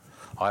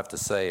I have to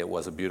say it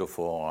was a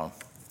beautiful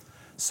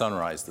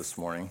sunrise this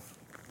morning,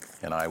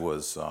 and it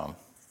was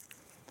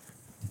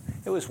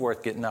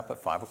worth getting up at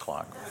 5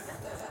 o'clock.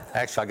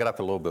 Actually, I got up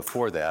a little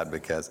before that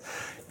because,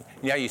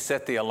 you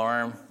set the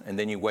alarm, and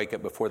then you wake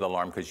up before the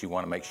alarm because you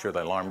want to make sure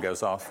the alarm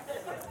goes off.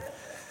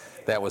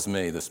 That was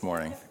me this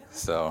morning.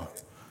 So,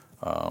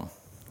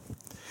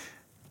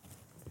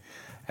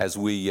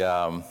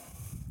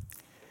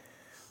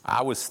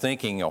 I was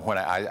thinking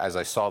as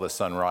I saw the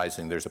sun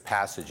rising, there's a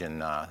passage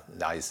in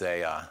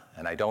Isaiah,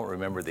 and I don't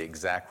remember the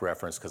exact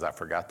reference because I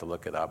forgot to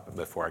look it up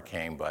before I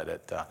came, but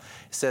it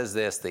says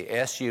this: the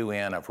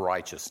S-U-N of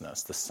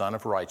righteousness, the Son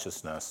of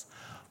Righteousness,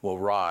 will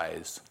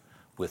rise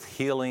with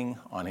healing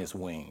on his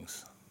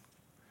wings.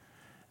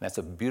 And that's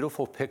a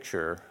beautiful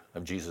picture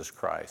of Jesus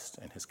Christ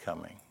and his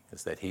coming,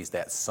 is that he's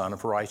that Son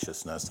of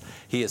Righteousness.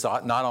 He is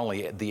not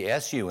only the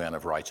S-U-N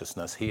of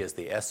righteousness, he is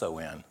the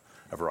S-O-N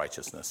of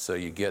righteousness. So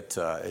you get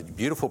a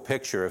beautiful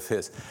picture of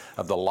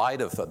the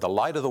light of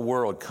the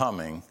world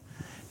coming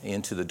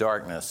into the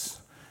darkness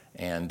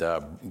and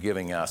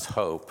giving us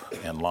hope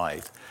and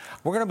light.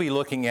 We're going to be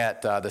looking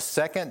at the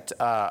second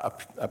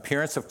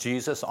appearance of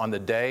Jesus on the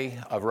day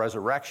of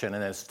resurrection,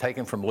 and it's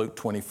taken from Luke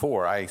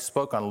 24. I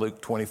spoke on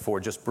Luke 24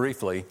 just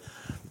briefly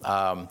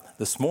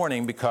this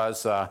morning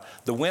because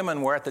the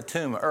women were at the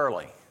tomb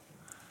early.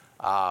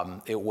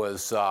 It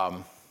was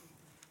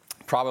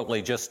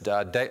probably just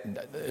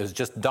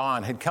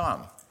dawn had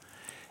come.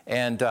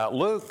 And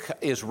Luke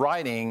is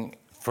writing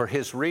for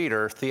his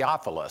reader,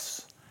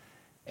 Theophilus.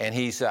 And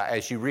he's,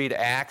 as you read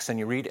Acts and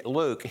you read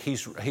Luke,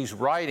 he's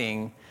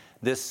writing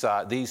this.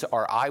 These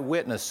are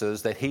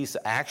eyewitnesses that he's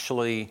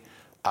actually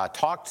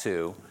talked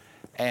to.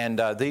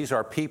 And these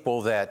are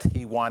people that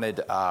he wanted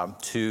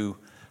to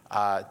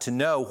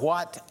know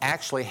what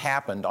actually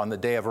happened on the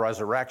day of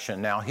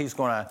resurrection. Now, he's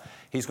going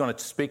to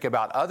speak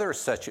about other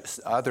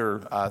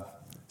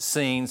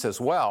scenes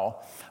as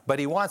well, but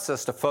he wants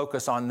us to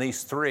focus on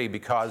these three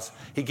because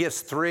he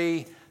gives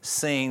three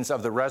scenes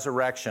of the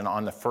resurrection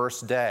on the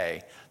first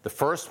day. The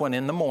first one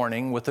in the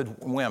morning with the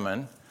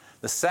women,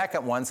 the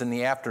second one's in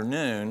the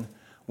afternoon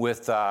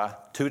with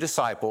two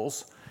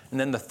disciples, and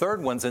then the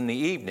third one's in the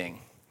evening.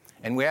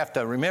 And we have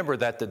to remember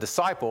that the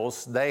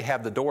disciples, they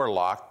have the door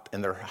locked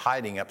and they're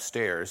hiding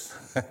upstairs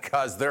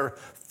because they're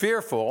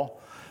fearful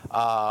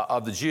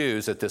of the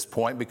Jews at this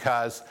point,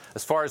 because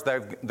as far as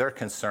they're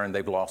concerned,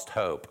 they've lost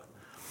hope.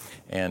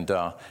 And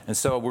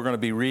so we're going to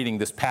be reading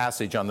this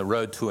passage on the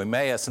road to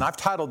Emmaus, and I've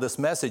titled this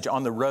message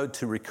 "On the Road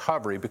to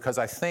Recovery" because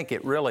I think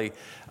it really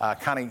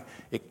kind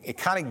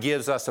of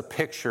gives us a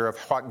picture of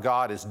what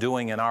God is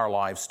doing in our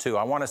lives too.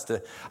 I want us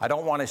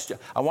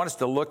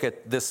to look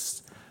at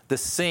this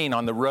scene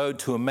on the road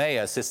to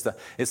Emmaus.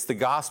 It's the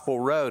gospel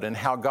road, and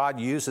how God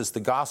uses the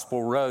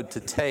gospel road to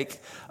take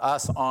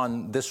us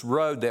on this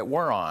road that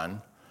we're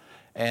on,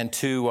 and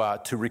to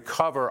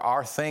recover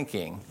our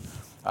thinking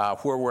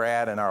where we're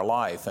at in our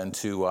life, and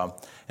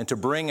to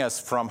bring us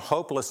from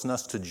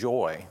hopelessness to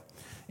joy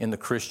in the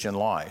Christian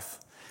life.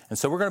 And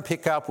so we're going to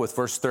pick up with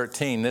verse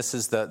 13. This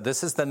is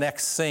the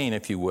next scene,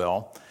 if you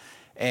will.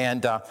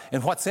 And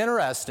what's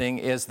interesting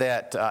is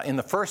that in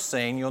the first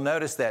scene, you'll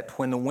notice that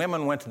when the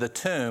women went to the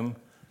tomb,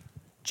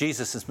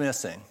 Jesus is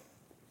missing.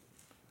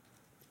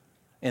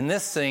 In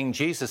this scene,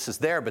 Jesus is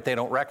there, but they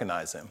don't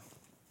recognize him.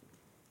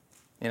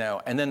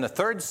 And then the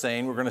third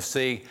scene, we're going to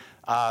see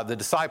the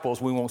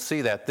disciples. We won't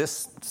see that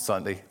this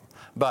Sunday,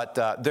 but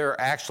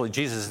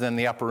Jesus is in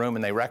the upper room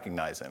and they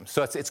recognize him.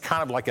 So it's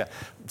kind of like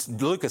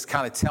Luke is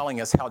kind of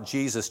telling us how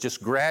Jesus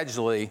just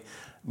gradually,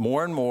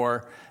 more and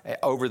more,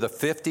 over the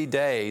 40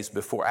 days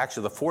before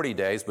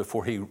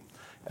he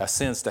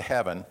ascends to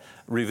heaven,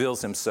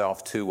 reveals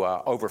himself to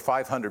over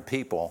 500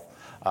 people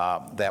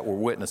that were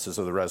witnesses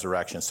of the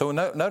resurrection. So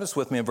notice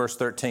with me in verse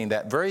 13,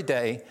 that very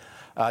day,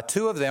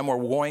 two of them were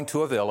going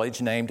to a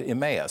village named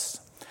Emmaus,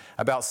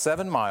 about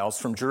 7 miles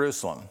from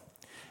Jerusalem.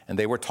 And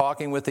they were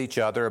talking with each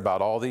other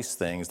about all these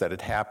things that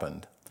had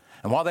happened.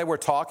 And while they were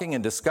talking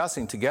and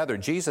discussing together,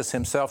 Jesus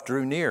himself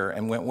drew near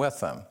and went with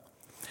them.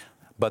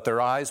 But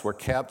their eyes were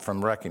kept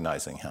from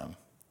recognizing him.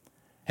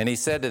 And he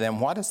said to them,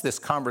 "What is this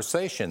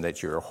conversation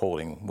that you're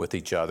holding with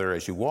each other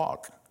as you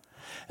walk?"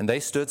 And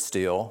they stood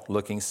still,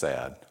 looking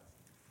sad.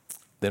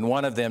 Then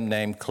one of them,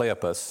 named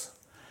Cleopas,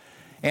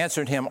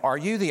 answered him, "Are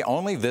you the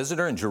only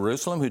visitor in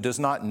Jerusalem who does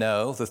not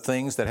know the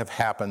things that have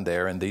happened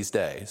there in these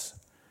days?"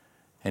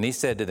 And he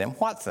said to them,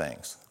 "What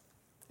things?"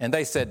 And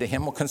they said to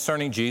him, "Well,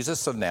 concerning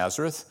Jesus of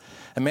Nazareth,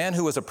 a man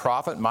who was a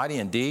prophet, mighty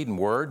in deed and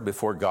word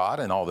before God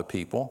and all the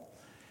people,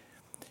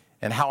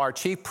 and how our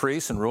chief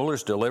priests and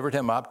rulers delivered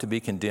him up to be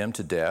condemned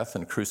to death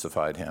and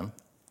crucified him.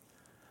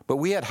 But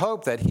we had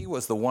hoped that he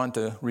was the one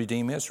to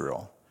redeem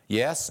Israel.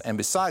 Yes, and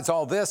besides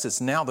all this,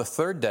 it's now the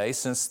third day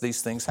since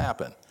these things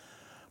happened.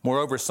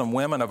 Moreover, some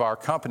women of our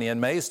company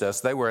amazed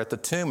us. They were at the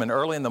tomb and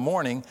early in the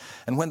morning,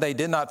 and when they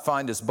did not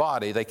find his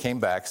body, they came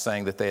back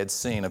saying that they had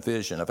seen a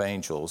vision of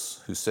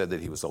angels who said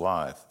that he was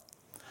alive.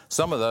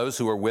 Some of those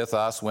who were with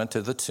us went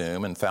to the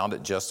tomb and found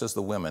it just as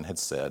the women had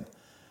said,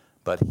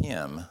 but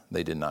him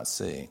they did not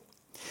see."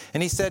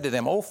 And he said to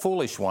them, O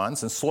foolish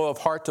ones, and slow of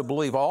heart to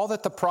believe all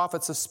that the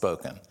prophets have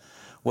spoken.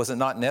 Was it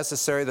not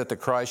necessary that the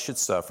Christ should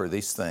suffer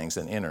these things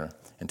and enter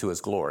into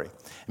his glory?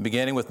 And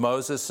beginning with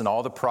Moses and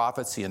all the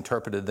prophets, he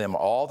interpreted them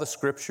all the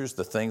scriptures,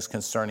 the things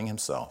concerning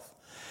himself.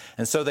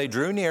 And so they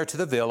drew near to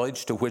the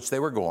village to which they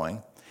were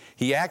going.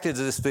 He acted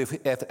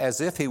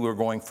as if he were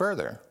going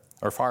further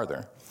or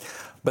farther.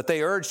 But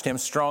they urged him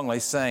strongly,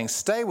 saying,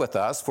 Stay with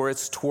us, for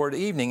it's toward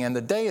evening, and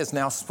the day is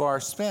now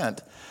far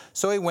spent.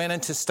 So he went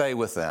in to stay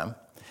with them.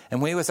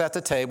 And when he was at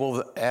the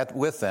table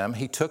with them,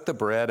 he took the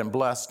bread and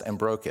blessed and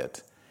broke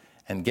it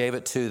and gave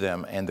it to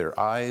them, and their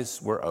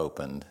eyes were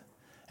opened.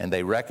 And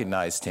they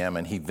recognized him,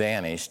 and he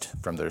vanished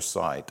from their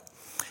sight.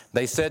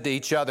 They said to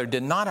each other,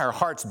 Did not our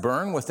hearts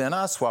burn within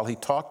us while he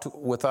talked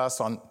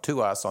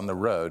to us on the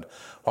road,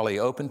 while he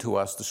opened to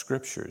us the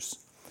scriptures?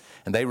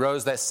 And they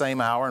rose that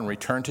same hour and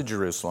returned to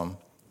Jerusalem.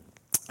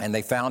 And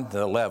they found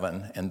the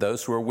 11 and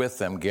those who were with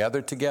them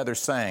gathered together,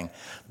 saying,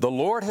 The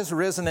Lord has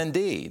risen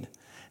indeed,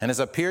 and has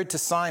appeared to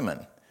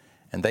Simon.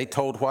 And they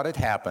told what had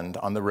happened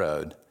on the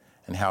road,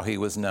 and how he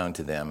was known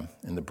to them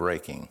in the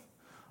breaking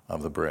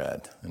of the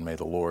bread. And may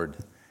the Lord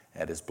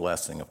add his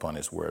blessing upon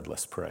his word.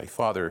 Let's pray.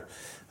 Father,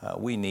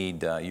 we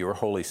need your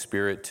Holy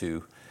Spirit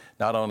to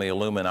not only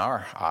illumine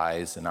our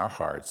eyes and our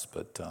hearts,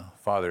 but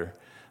Father,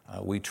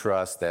 we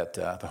trust that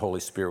the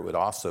Holy Spirit would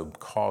also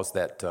cause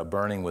that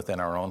burning within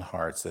our own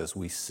hearts as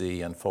we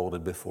see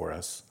unfolded before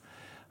us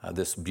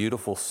this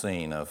beautiful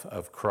scene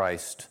of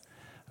Christ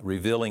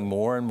revealing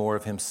more and more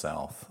of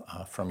himself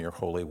from your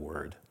holy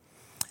word.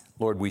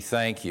 Lord, we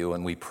thank you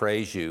and we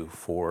praise you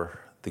for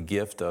the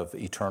gift of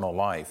eternal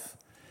life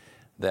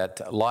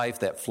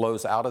that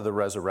flows out of the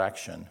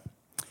resurrection.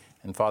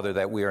 And Father,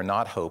 that we are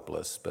not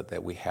hopeless, but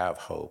that we have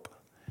hope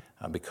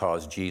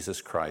because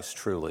Jesus Christ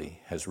truly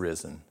has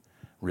risen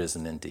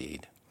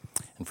indeed.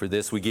 And for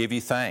this we give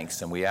you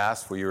thanks, and we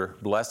ask for your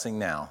blessing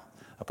now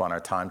upon our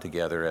time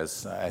together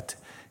as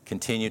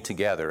continue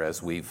together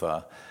as we've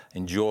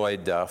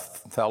enjoyed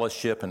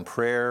fellowship and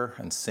prayer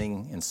and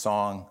sing in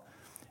song.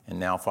 And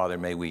now, Father,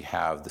 may we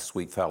have the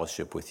sweet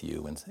fellowship with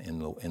you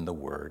in the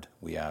Word.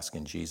 We ask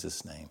in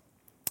Jesus' name.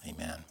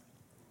 Amen.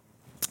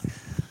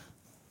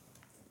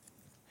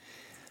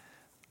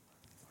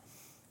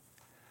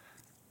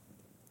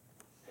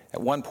 At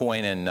one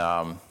point in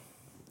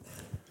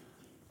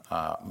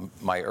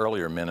my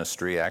earlier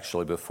ministry,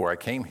 actually before I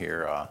came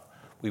here,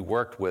 we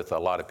worked with a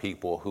lot of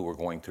people who were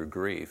going through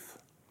grief.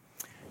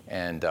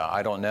 And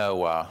I don't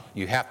know,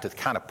 you have to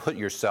kind of put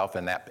yourself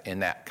in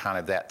that kind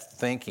of that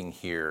thinking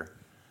here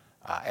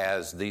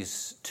as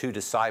these two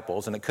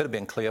disciples, and it could have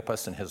been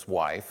Cleopas and his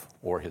wife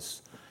or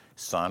his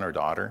son or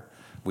daughter.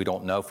 We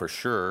don't know for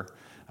sure.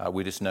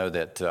 We just know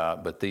that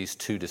but these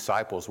two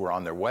disciples were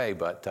on their way.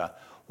 But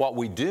what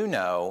we do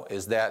know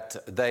is that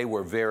they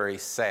were very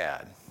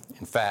sad.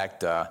 In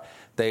fact,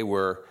 they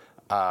were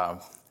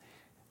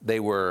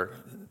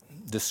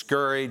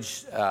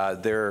discouraged.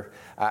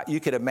 You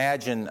could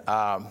imagine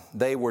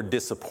they were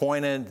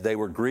disappointed. They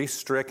were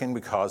grief-stricken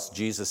because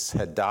Jesus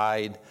had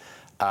died.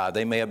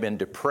 They may have been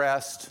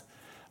depressed.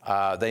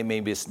 They may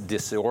be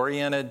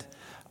disoriented.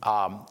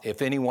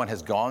 If anyone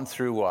has gone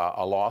through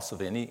a loss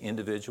of any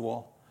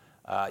individual,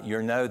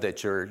 you know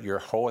that your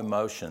whole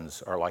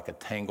emotions are like a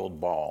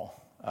tangled ball.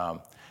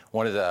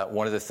 One of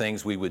the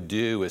things we would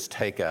do is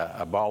take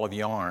a ball of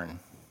yarn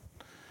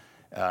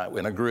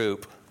in a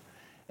group,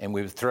 and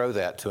we would throw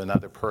that to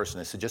another person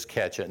and say, just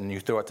catch it, and you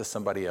throw it to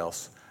somebody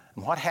else.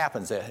 And what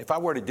happens if I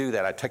were to do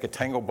that? I take a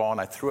tangled ball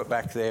and I threw it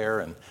back there,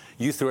 and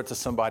you threw it to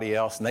somebody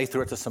else, and they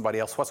threw it to somebody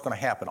else. What's going to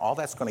happen? All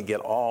that's going to get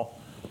all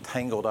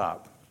tangled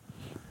up.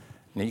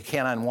 Now, you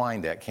can't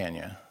unwind that, can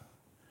you?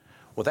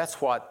 Well,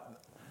 that's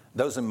what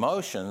those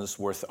emotions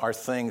are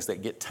things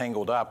that get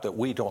tangled up that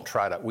we don't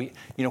try to.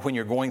 When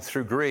you're going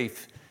through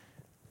grief,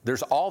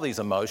 there's all these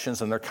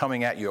emotions, and they're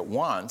coming at you at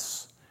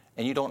once,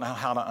 and you don't know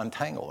how to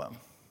untangle them.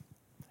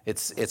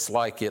 It's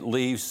like it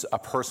leaves a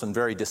person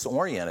very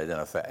disoriented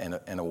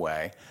in a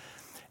way.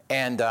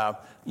 And,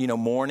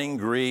 mourning,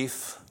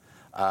 grief,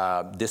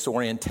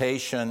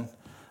 disorientation,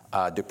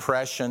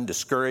 depression,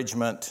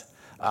 discouragement,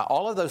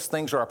 all of those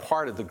things are a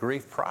part of the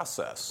grief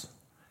process.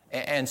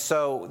 And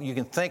so you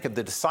can think of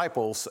the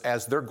disciples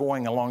as they're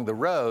going along the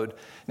road.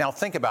 Now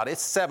think about it,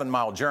 it's a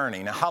 7-mile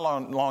journey. Now how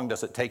long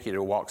does it take you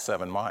to walk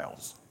 7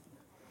 miles?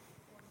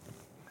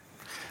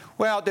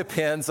 Well, it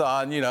depends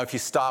on, if you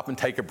stop and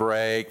take a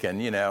break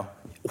and,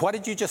 what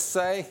did you just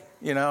say?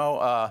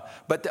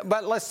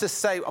 But let's just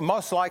say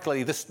most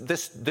likely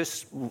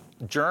this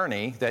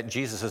journey that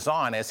Jesus is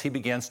on as he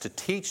begins to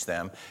teach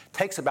them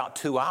takes about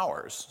 2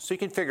 hours. So you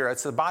can figure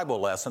it's a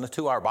Bible lesson, a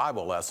 2-hour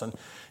Bible lesson.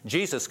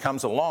 Jesus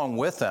comes along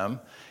with them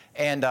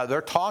and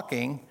they're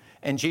talking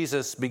and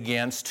Jesus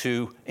begins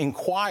to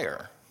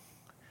inquire.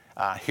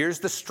 Here's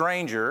the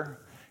stranger.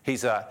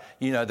 He's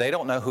they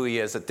don't know who he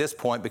is at this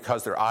point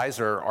because their eyes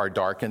are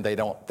darkened. They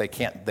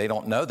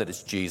don't know that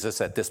it's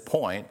Jesus at this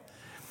point.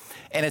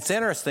 And it's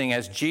interesting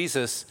as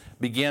Jesus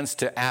begins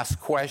to ask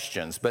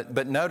questions,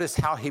 but notice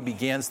how he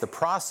begins the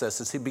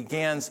process. As he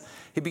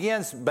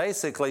begins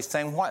basically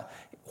saying,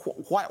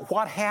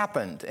 what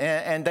happened?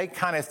 And they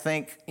kind of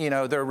think,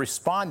 their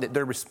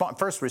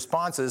first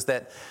response is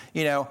that,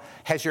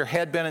 has your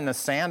head been in the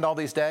sand all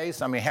these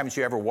days? I mean, haven't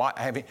you ever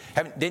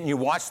didn't you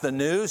watch the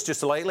news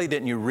just lately?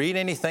 Didn't you read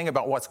anything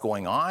about what's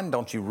going on?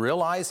 Don't you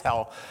realize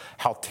how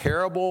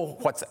terrible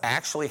what's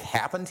actually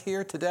happened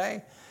here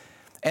today?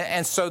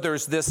 And so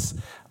there's this,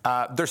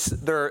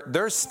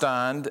 they're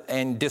stunned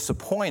and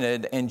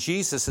disappointed, and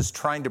Jesus is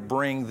trying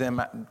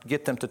to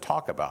get them to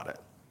talk about it.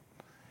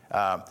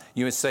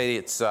 You would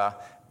say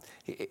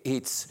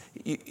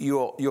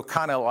you'll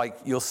kind of like,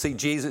 you'll see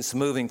Jesus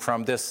moving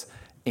from this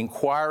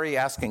inquiry,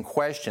 asking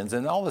questions,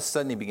 and all of a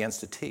sudden he begins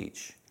to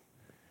teach.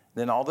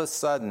 Then all of a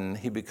sudden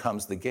he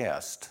becomes the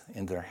guest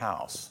in their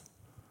house.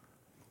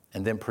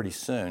 And then pretty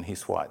soon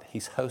he's what?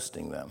 He's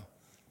hosting them,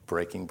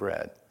 breaking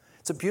bread.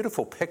 It's a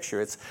beautiful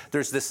picture.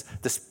 There's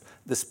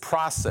this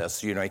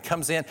process, he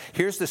comes in,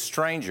 here's this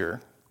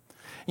stranger,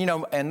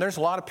 and there's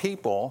a lot of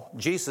people,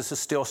 Jesus is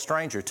still a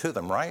stranger to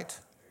them, right?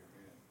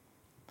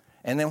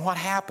 And then what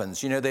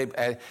happens? As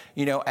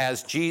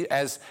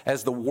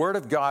the Word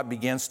of God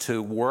begins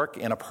to work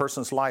in a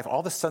person's life, all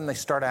of a sudden they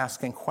start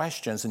asking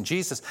questions. And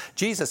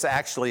Jesus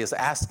actually is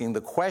asking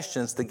the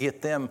questions to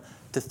get them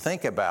to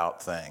think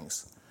about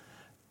things,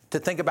 to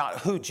think about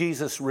who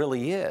Jesus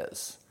really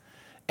is.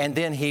 And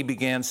then he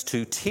begins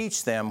to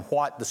teach them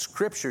what the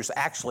Scriptures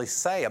actually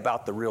say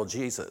about the real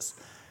Jesus.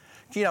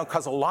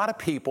 Because a lot of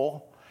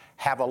people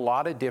have a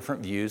lot of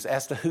different views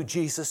as to who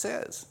Jesus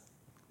is.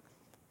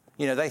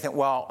 They think,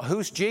 well,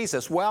 who's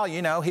Jesus? Well,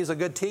 he's a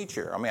good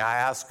teacher. I mean, I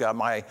asked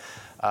my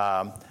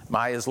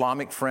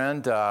Islamic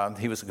friend,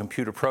 he was a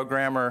computer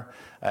programmer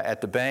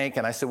at the bank,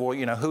 and I said, well,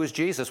 who is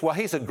Jesus? Well,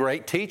 he's a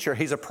great teacher.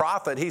 He's a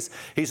prophet.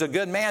 He's a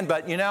good man,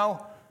 but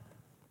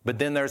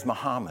then there's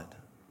Muhammad.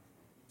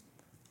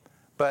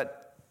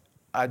 But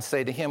I'd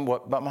say to him,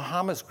 but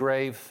Muhammad's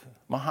grave,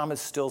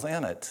 Muhammad's still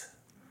in it.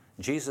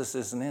 Jesus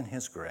isn't in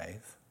his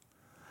grave.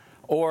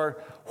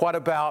 Or what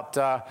about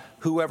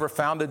whoever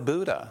founded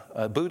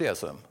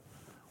Buddhism?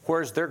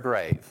 Where's their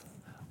grave?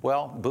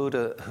 Well,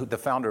 Buddha, the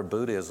founder of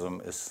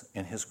Buddhism, is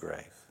in his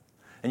grave.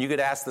 And you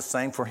could ask the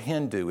same for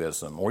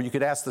Hinduism, or you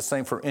could ask the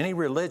same for any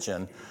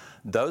religion.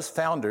 Those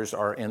founders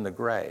are in the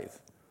grave.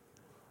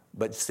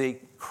 But see,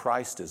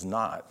 Christ is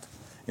not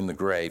in the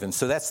grave. And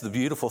so that's the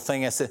beautiful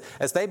thing. As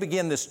they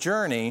begin this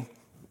journey,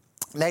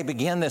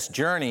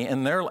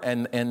 in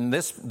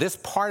this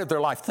part of their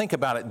life. Think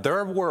about it.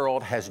 Their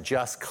world has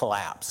just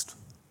collapsed.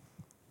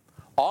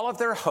 All of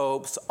their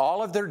hopes,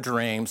 all of their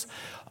dreams,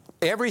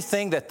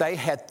 everything that they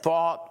had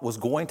thought was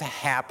going to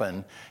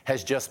happen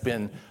has just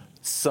been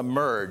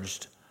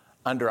submerged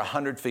under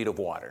 100 feet of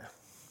water.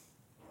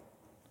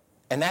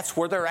 And that's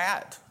where they're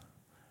at.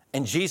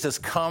 And Jesus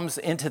comes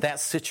into that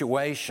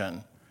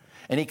situation.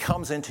 And he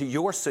comes into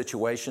your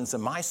situations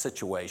and my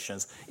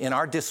situations in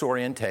our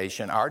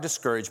disorientation, our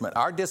discouragement,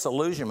 our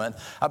disillusionment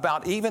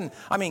about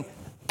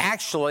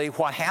actually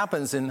what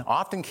happens in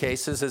often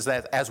cases is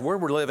that as we're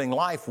living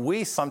life,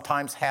 we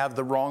sometimes have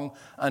the wrong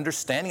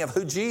understanding of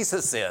who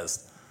Jesus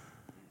is.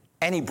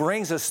 And he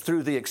brings us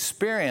through the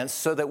experience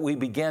so that we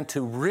begin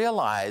to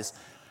realize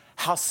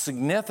how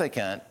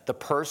significant the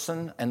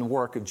person and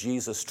work of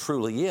Jesus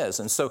truly is.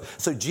 And so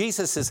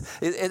Jesus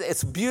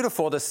it's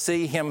beautiful to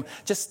see him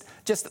just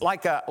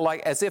like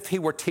as if he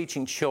were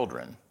teaching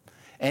children.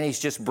 And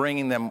he's just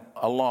bringing them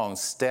along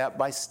step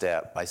by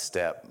step by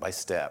step by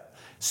step.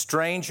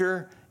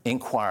 Stranger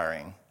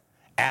inquiring,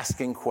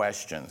 asking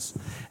questions.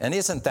 And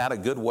isn't that a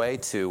good way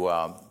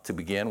to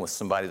begin with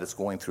somebody that's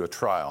going through a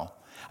trial?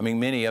 I mean,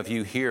 many of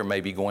you here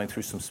may be going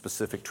through some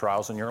specific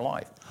trials in your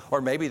life. Or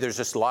maybe there's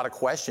just a lot of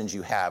questions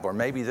you have. Or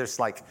maybe there's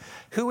like,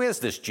 who is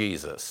this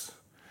Jesus?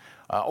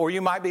 Or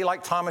you might be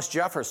like Thomas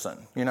Jefferson.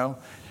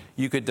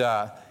 You could,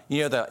 the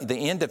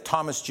end of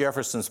Thomas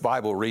Jefferson's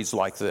Bible reads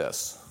like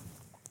this.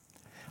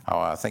 Oh,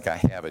 I think I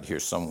have it here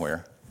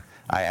somewhere.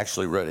 I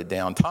actually wrote it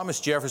down.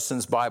 Thomas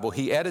Jefferson's Bible,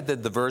 he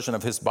edited the version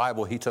of his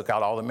Bible. He took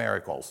out all the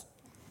miracles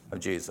of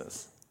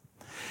Jesus.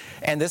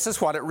 And this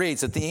is what it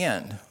reads at the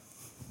end.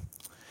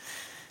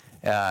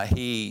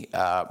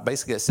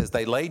 Basically it says,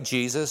 they laid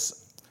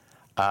Jesus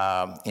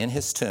in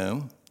his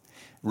tomb,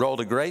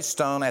 rolled a great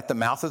stone at the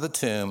mouth of the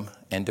tomb,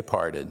 and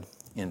departed.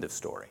 End of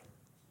story.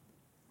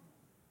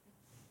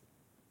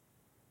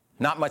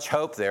 Not much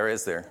hope there,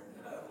 is there?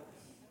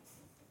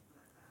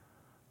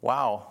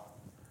 Wow.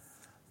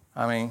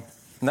 I mean,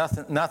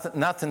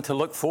 nothing to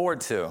look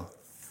forward to.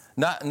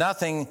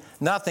 Nothing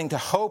to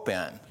hope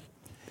in.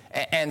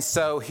 And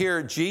so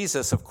here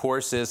Jesus, of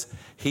course,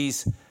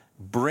 he's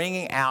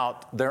bringing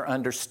out their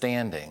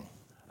understanding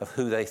of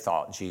who they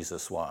thought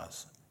Jesus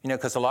was.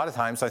 Because a lot of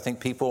times I think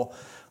people,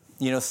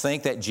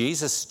 think that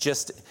Jesus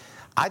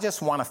I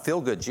just want to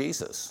feel good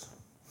Jesus.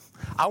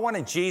 I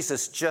wanted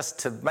Jesus just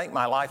to make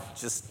my life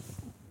just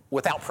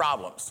without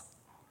problems.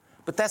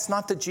 But that's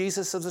not the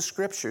Jesus of the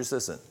Scriptures,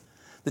 is it?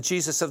 The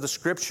Jesus of the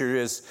Scripture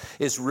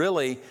is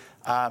really,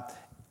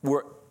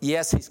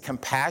 yes, he's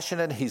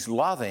compassionate, he's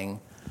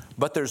loving,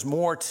 but there's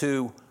more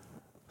to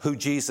who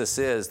Jesus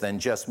is than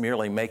just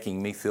merely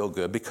making me feel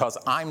good, because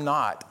I'm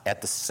not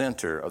at the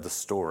center of the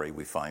story,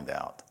 we find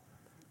out.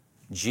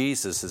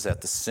 Jesus is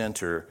at the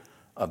center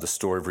of the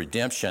story of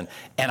redemption.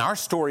 And our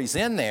story's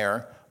in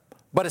there,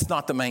 but it's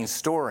not the main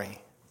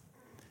story.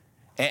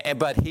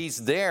 But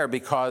he's there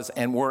because,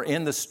 and we're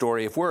in the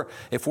story.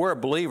 If we're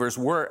believers,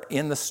 we're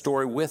in the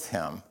story with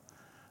him.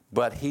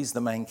 But he's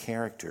the main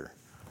character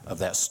of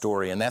that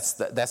story, and that's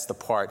the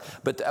part.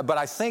 But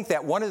I think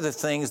that one of the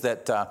things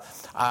that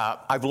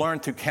I've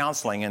learned through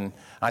counseling, and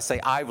I say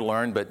I've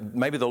learned, but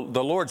maybe the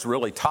Lord's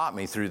really taught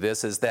me through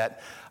this, is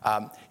that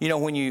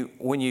when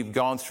you've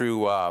gone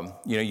through,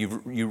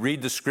 you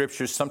read the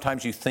scriptures,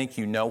 sometimes you think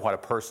you know what a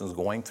person's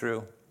going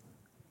through.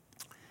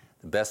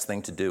 The best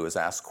thing to do is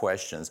ask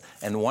questions,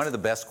 and one of the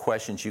best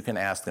questions you can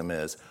ask them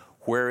is,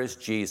 where is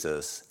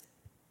Jesus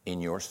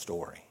in your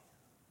story?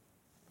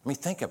 I mean,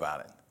 think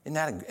about it.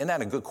 Isn't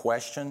that a good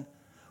question?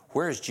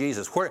 Where is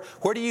Jesus?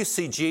 Where do you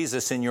see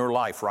Jesus in your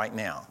life right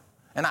now?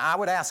 And I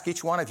would ask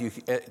each one of you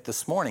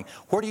this morning,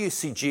 where do you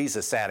see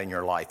Jesus at in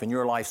your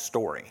life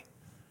story?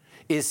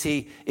 Is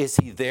he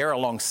there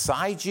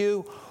alongside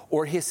you,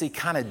 or is he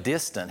kind of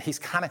distant? He's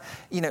kind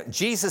of,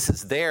 Jesus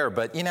is there,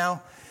 but,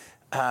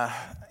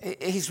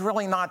 he's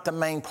really not the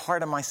main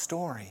part of my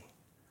story.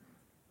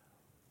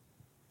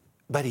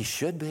 But he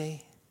should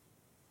be.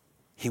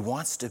 He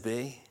wants to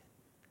be.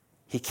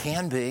 He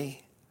can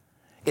be.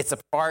 It's a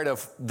part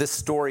of this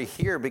story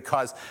here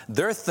because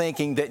they're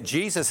thinking that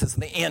Jesus is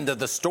the end of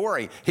the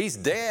story. He's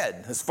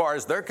dead as far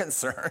as they're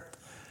concerned.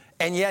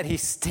 And yet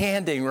he's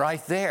standing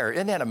right there.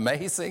 Isn't that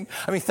amazing?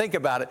 I mean, think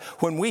about it.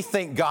 When we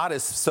think God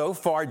is so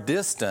far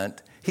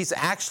distant, he's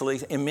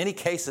actually, in many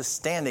cases,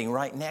 standing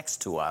right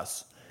next to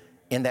us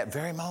in that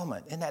very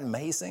moment. Isn't that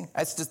amazing?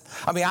 That's just,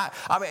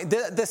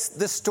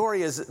 this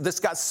story this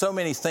got so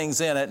many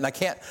things in it, and I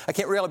can't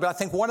really, but I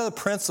think one of the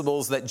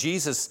principles that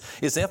Jesus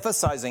is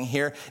emphasizing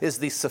here is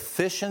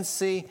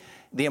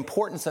the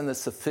importance and the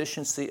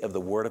sufficiency of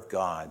the Word of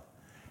God.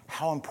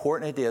 How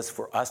important it is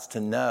for us to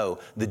know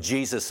the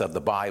Jesus of the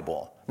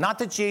Bible. Not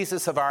the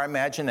Jesus of our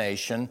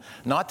imagination,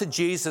 not the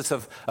Jesus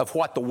of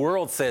what the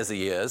world says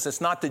he is. It's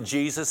not the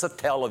Jesus of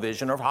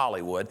television or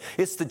Hollywood.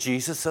 It's the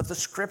Jesus of the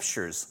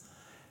Scriptures.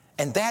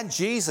 And that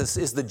Jesus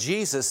is the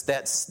Jesus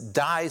that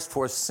dies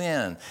for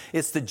sin.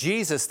 It's the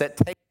Jesus that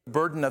takes the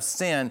burden of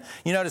sin.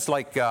 You notice,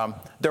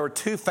 there were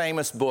two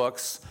famous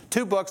books,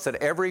 two books that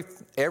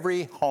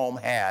every home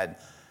had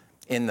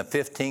in the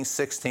 15th,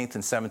 16th,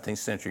 and 17th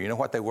century. You know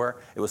what they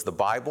were? It was the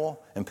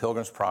Bible and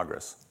Pilgrim's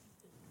Progress.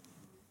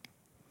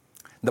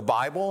 The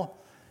Bible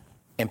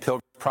and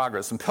Pilgrim's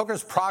Progress. In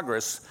Pilgrim's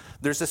Progress,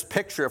 there's this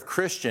picture of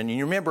Christian.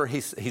 You remember,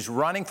 he's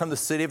running from the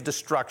city of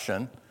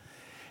destruction.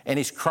 And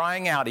he's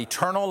crying out,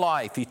 eternal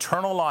life,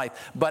 eternal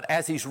life. But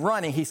as he's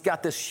running, he's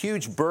got this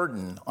huge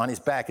burden on his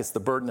back. It's the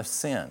burden of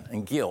sin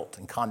and guilt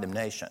and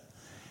condemnation.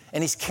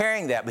 And he's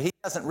carrying that, but he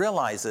doesn't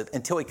realize it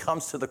until he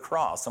comes to the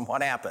cross. And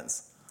what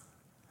happens?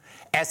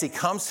 As he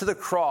comes to the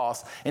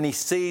cross and he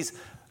sees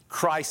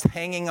Christ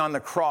hanging on the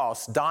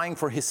cross, dying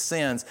for his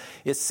sins,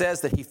 it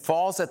says that he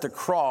falls at the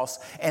cross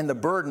and the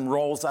burden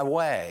rolls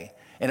away.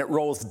 And it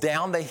rolls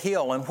down the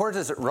hill. And where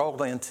does it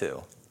roll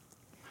into?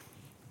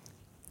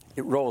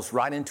 It rolls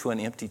right into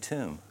an empty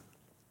tomb.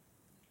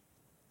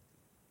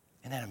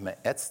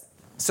 And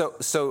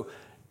so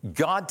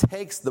God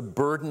takes the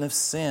burden of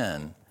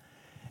sin,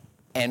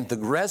 and the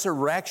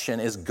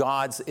resurrection is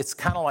it's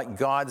kind of like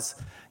God's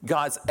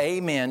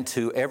amen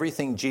to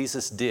everything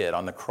Jesus did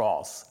on the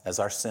cross as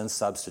our sin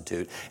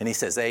substitute. And he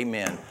says,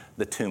 amen,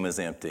 the tomb is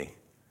empty.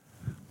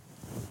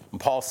 And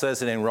Paul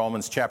says it in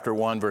Romans chapter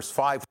 1, verse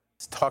 5.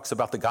 Talks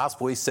about the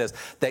gospel. He says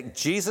that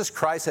Jesus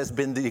Christ has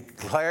been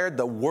declared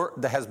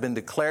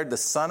the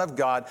Son of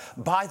God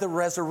by the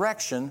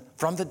resurrection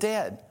from the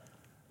dead.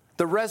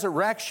 The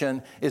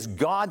resurrection is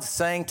God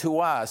saying to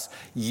us,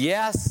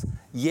 yes,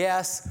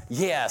 yes,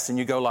 yes. And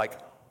you go like,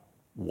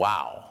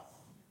 wow.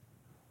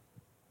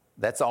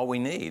 That's all we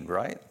need,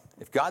 right?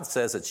 If God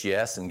says it's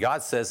yes and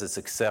God says it's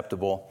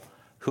acceptable,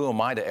 who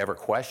am I to ever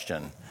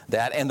question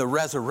that? And the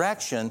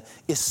resurrection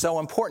is so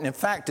important. In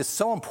fact, it's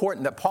so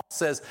important that Paul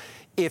says,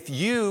 if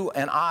you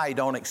and I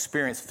don't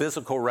experience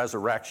physical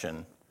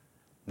resurrection,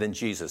 then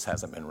Jesus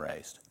hasn't been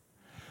raised.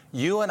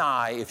 You and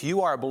I, if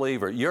you are a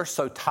believer, you're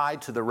so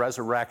tied to the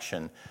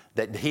resurrection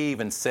that he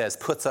even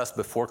puts us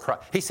before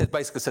Christ. He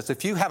basically says,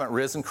 if you haven't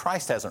risen,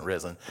 Christ hasn't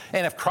risen.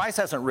 And if Christ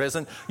hasn't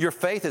risen, your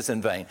faith is in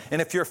vain.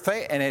 And if your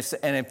faith, and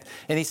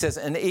he says,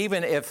 and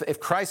even if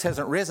Christ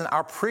hasn't risen,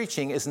 our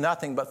preaching is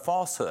nothing but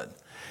falsehood.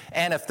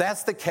 And if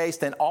that's the case,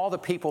 then all the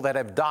people that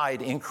have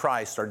died in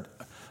Christ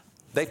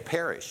they've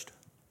perished.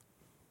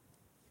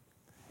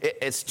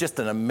 It's just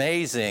an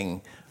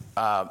amazing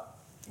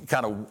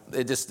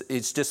it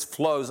just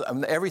flows.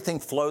 Everything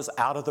flows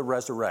out of the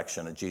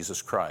resurrection of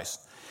Jesus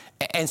Christ.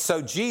 And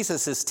so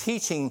Jesus is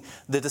teaching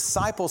the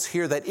disciples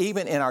here that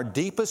even in our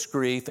deepest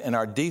grief, in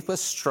our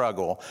deepest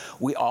struggle,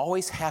 we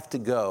always have to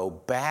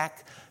go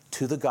back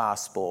to the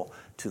gospel,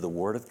 to the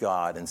Word of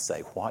God, and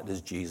say, what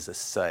does Jesus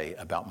say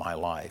about my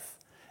life?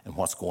 and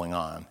what's going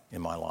on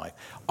in my life.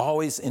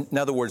 Always, in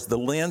other words, the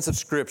lens of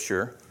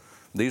Scripture,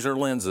 these are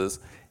lenses,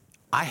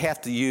 I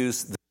have to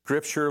use the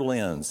Scripture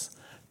lens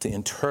to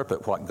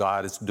interpret what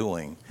God is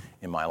doing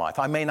in my life.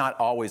 I may not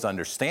always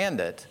understand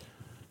it,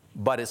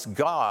 but it's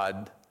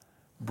God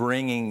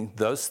bringing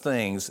those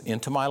things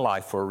into my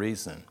life for a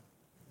reason.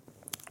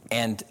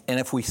 And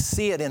if we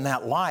see it in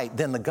that light,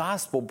 then the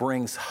gospel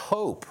brings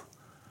hope.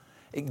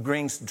 It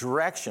brings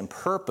direction,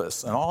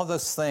 purpose, and all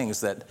those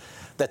things that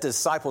the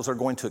disciples are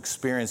going to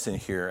experience in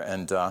here.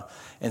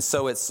 And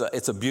so it's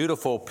a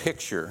beautiful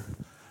picture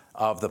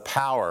of the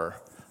power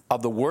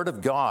of the Word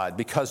of God,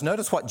 because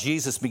notice what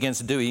Jesus begins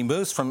to do. He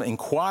moves from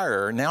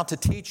inquirer now to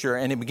teacher,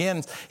 and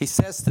he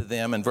says to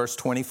them in verse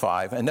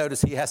 25, and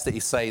notice he has to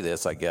say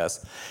this, I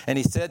guess, and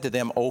he said to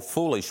them, O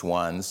foolish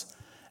ones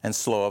and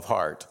slow of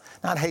heart.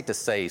 Now, I'd hate to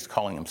say he's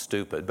calling them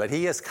stupid, but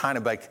he is kind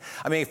of like,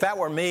 I mean, if that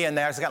were me and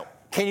there's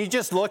can you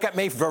just look at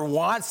me for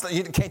once?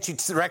 Can't you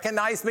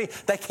recognize me?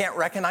 They can't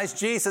recognize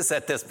Jesus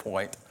at this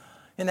point.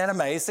 Isn't that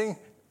amazing?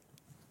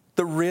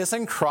 The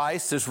risen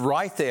Christ is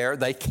right there.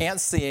 They can't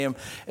see him.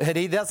 And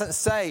he doesn't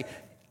say,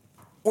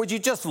 would you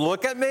just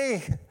look at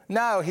me?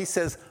 No, he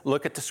says,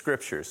 look at the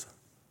Scriptures.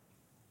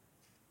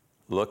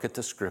 Look at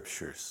the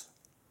Scriptures.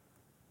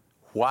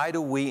 Why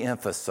do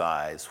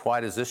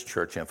does this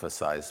church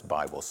emphasize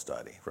Bible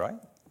study, right?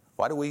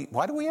 Why do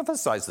we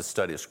emphasize the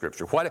study of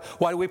Scripture?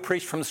 Why do we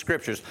preach from the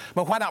Scriptures?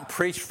 Well, why not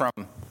preach from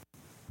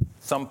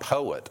some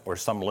poet or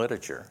some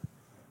literature?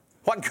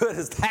 What good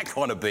is that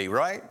going to be,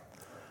 right?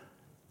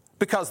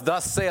 Because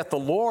thus saith the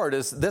Lord,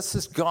 this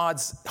is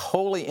God's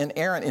holy,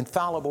 inerrant,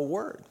 infallible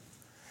word.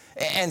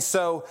 And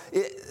so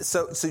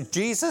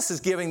Jesus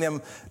is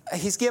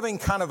he's giving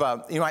kind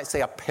of you might say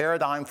a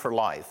paradigm for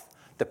life.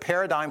 The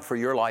paradigm for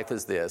your life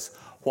is this: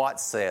 what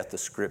saith the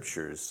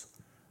Scriptures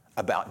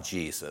about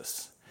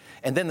Jesus?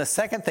 And then the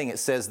second thing it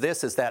says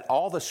this is that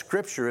all the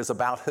Scripture is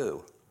about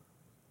who?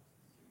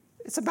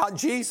 It's about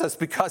Jesus,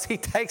 because he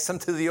takes them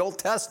to the Old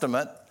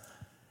Testament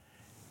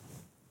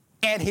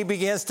and he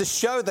begins to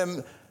show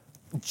them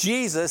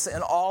Jesus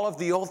in all of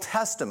the Old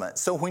Testament.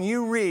 So when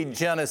you read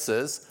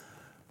Genesis,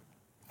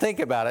 think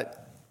about it,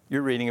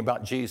 you're reading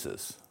about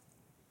Jesus.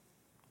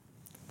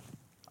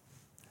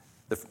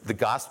 The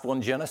gospel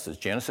in Genesis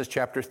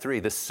chapter 3,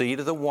 the seed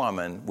of the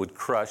woman would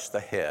crush the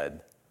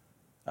head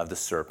of the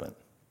serpent.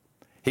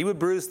 He would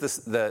bruise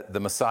the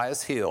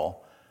Messiah's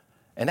heel,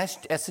 and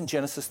that's in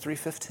Genesis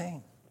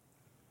 3:15.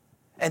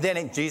 And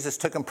then Jesus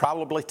took him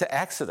probably to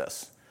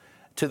Exodus,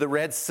 to the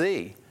Red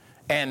Sea,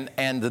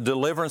 and the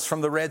deliverance from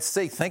the Red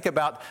Sea. Think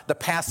about the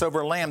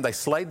Passover lamb. They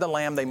slayed the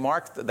lamb, they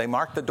marked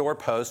the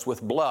doorpost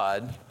with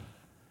blood,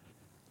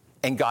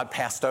 and God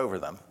passed over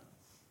them.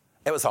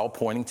 It was all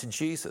pointing to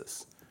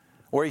Jesus.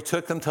 Or he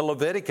took them to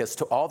Leviticus,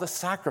 to all the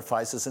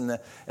sacrifices in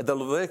the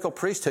Levitical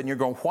priesthood. And you're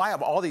going, why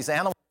have all these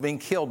animals being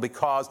killed?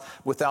 Because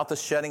without the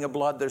shedding of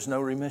blood, there's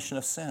no remission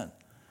of sin.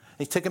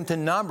 He took them to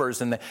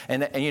Numbers. And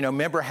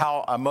remember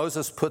how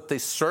Moses put the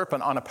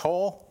serpent on a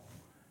pole?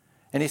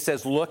 And he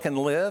says, look and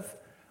live.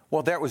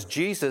 Well, that was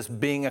Jesus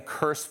being a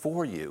curse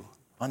for you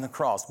on the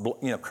cross.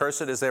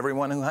 Cursed is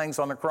everyone who hangs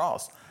on the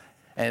cross.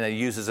 And he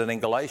uses it in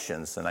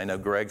Galatians, and I know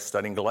Greg's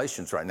studying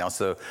Galatians right now.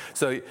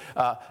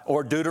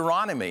 Or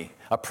Deuteronomy,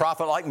 a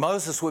prophet like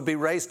Moses would be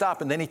raised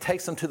up, and then he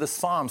takes them to the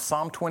Psalms,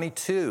 Psalm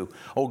 22.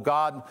 Oh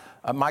God,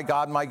 my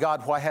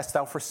God, why hast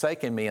thou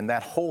forsaken me? And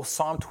that whole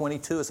Psalm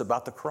 22 is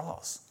about the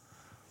cross.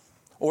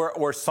 Or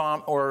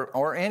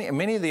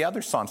many of the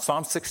other Psalms.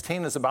 Psalm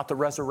 16 is about the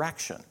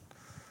resurrection,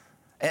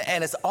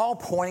 and it's all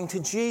pointing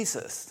to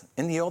Jesus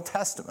in the Old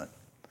Testament,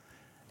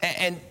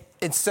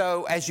 And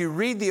so as you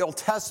read the Old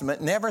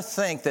Testament, never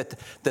think that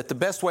the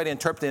best way to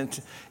interpret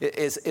it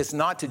is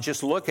not to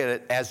just look at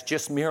it as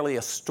just merely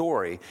a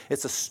story.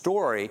 It's a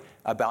story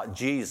about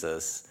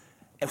Jesus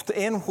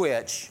in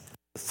which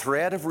the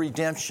thread of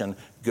redemption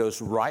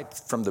goes right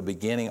from the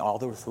beginning all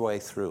the way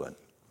through it.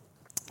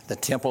 The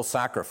temple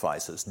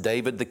sacrifices,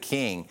 David the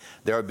king,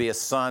 there would be a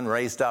son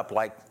raised up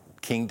like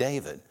King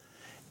David.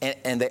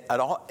 And it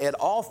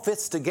all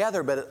fits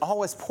together, but it's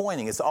always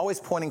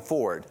pointing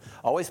forward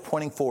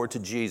to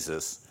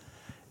Jesus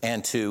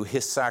and to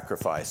his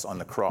sacrifice on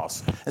the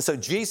cross. And so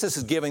Jesus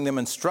is giving them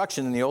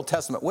instruction in the Old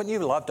Testament. Wouldn't you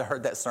love to have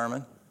heard that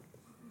sermon?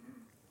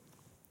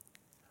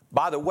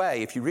 By the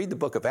way, if you read the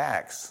book of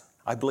Acts,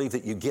 I believe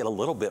that you get a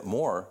little bit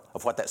more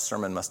of what that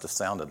sermon must have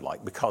sounded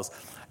like, because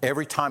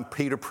every time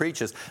Peter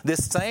preaches,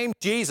 this same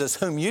Jesus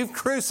whom you've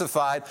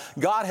crucified,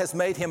 God has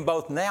made him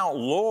both now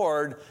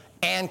Lord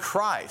and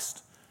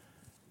Christ.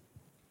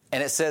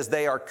 And it says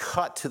they are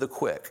cut to the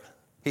quick.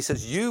 He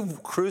says,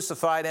 you've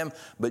crucified him,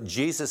 but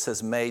Jesus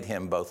has made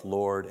him both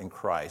Lord and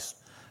Christ.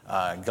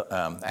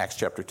 Acts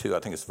chapter 2, I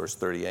think it's verse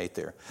 38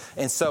 there.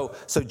 And so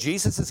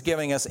Jesus is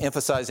giving us,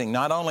 emphasizing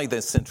not only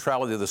the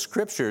centrality of the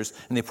Scriptures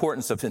and the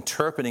importance of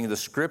interpreting the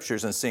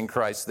Scriptures and seeing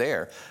Christ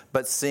there,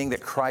 but seeing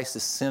that Christ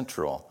is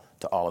central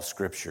to all of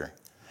Scripture.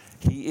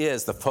 He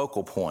is the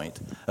focal point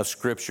of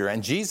Scripture.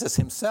 And Jesus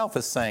himself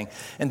is saying,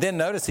 and then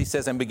notice he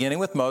says, and beginning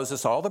with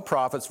Moses, all the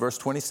prophets, verse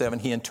 27,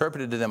 he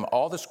interpreted to them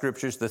all the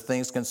Scriptures, the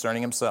things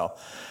concerning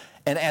himself.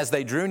 And as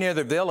they drew near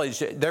the village,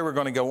 they were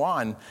going to go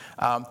on.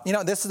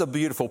 This is a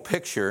beautiful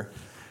picture.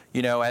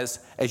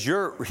 As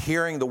you're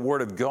hearing the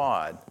Word of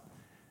God,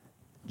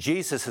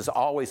 Jesus is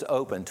always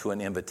open to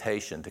an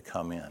invitation to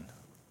come in.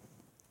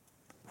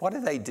 What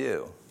do they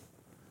do?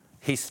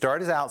 He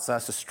started out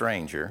as a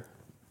stranger.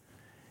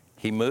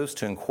 He moves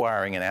to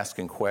inquiring and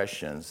asking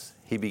questions.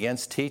 He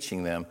begins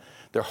teaching them.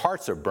 Their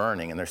hearts are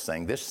burning, and they're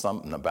saying, there's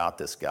something about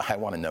this guy. I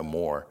want to know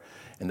more.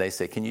 And they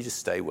say, can you just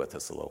stay with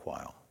us a little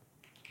while?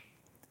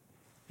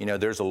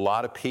 There's a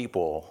lot of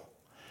people,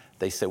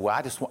 they say,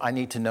 well, I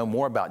need to know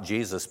more about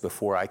Jesus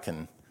before I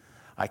can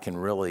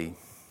really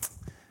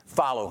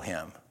follow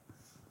him.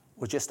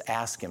 Well, just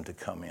ask him to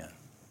come in.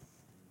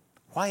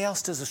 Why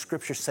else does the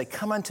Scripture say,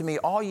 come unto me,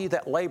 all ye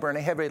that labor and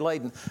are heavy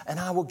laden, and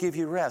I will give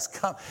you rest?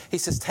 Come. He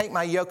says, take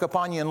my yoke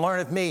upon you and learn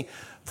of me,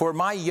 for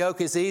my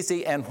yoke is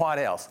easy, and what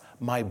else?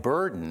 My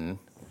burden,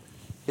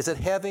 is it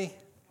heavy?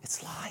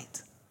 It's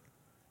light.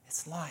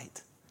 It's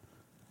light.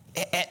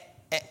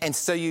 And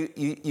so you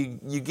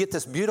get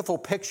this beautiful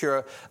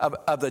picture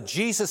of the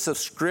Jesus of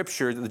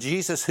Scripture, the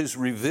Jesus who's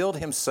revealed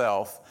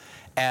himself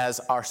as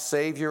our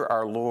Savior,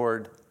 our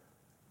Lord,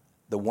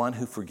 the one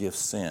who forgives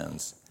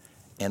sins,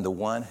 and the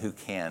one who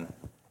can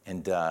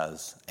and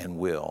does and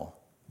will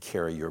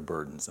carry your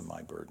burdens and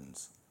my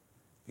burdens.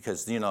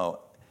 Because, the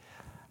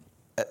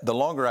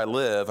longer I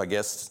live, I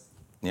guess,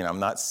 I'm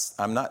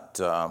not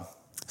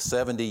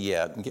 70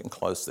 yet. I'm getting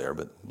close there,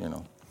 but,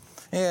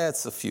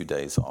 it's a few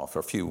days off,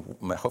 or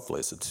hopefully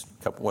it's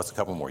a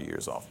couple more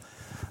years off.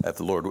 If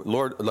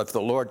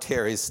the Lord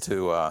tarries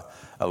to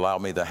allow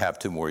me to have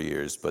 2 more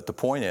years. But the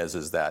point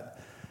is that,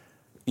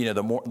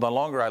 the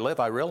longer I live,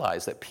 I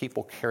realize that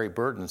people carry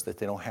burdens that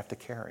they don't have to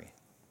carry.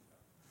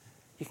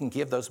 You can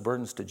give those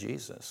burdens to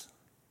Jesus.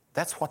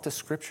 That's what the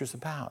Scripture's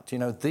about.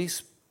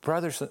 These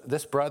brothers,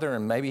 this brother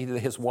and maybe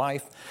his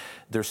wife,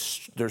 they're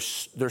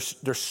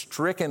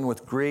stricken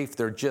with grief.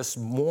 They're just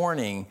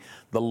mourning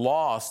the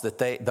loss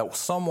that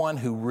someone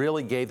who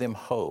really gave them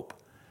hope,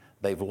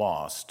 they've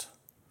lost.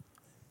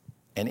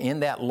 And in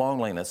that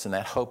loneliness and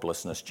that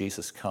hopelessness,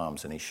 Jesus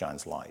comes and he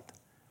shines light.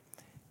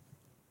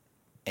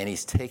 And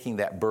he's taking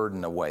that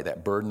burden away,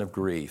 that burden of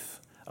grief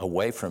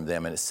away from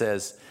them. And it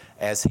says,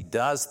 as he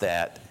does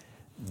that,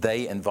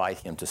 they invite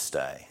him to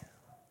stay.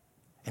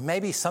 And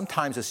maybe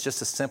sometimes it's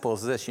just as simple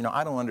as this.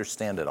 I don't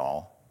understand it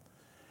all.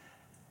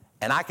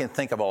 And I can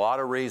think of a lot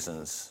of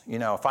reasons.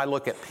 If I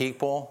look at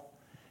people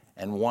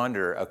and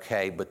wonder,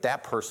 okay, but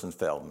that person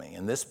failed me,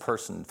 and this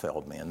person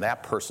failed me, and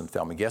that person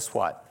failed me. Guess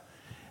what?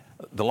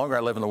 The longer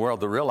I live in the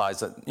world, to realize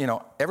that,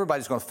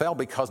 everybody's going to fail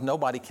because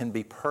nobody can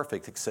be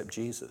perfect except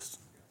Jesus.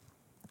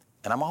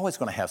 And I'm always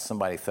going to have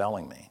somebody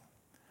failing me.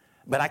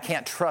 But I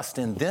can't trust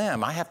in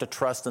them. I have to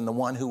trust in the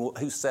one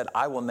who said,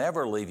 I will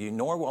never leave you,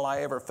 nor will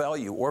I ever fail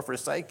you or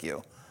forsake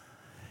you.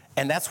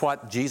 And that's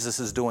what Jesus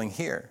is doing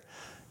here.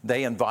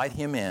 They invite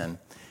him in.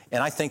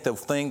 And I think the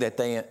thing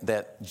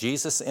that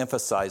Jesus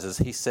emphasizes,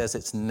 he says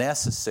it's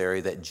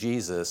necessary that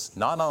Jesus,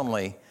 not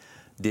only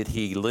did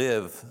he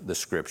live the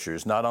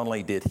Scriptures, not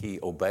only did he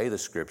obey the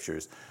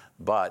Scriptures,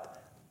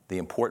 but the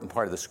important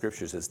part of the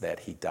Scriptures is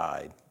that he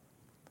died.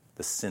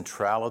 The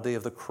centrality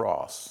of the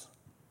cross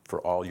for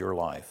all your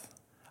life.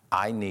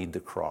 I need the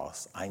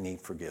cross. I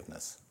need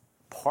forgiveness.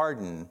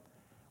 Pardon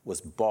was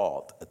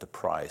bought at the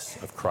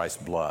price of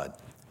Christ's blood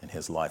in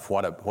his life.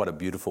 What a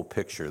beautiful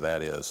picture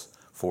that is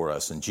for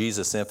us. And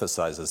Jesus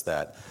emphasizes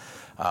that.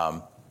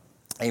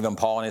 Even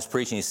Paul in his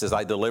preaching, he says,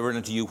 I delivered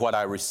unto you what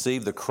I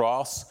received, the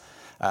cross.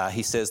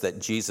 He says that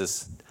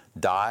Jesus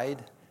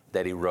died,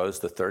 that he rose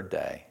the 3rd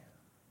day,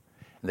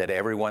 and that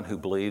everyone who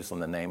believes on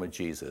the name of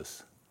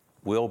Jesus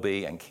will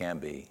be and can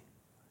be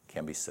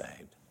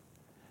saved.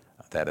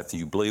 That if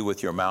you believe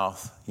with your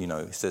mouth, he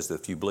says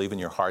that if you believe in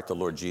your heart the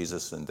Lord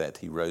Jesus and that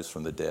he rose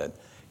from the dead,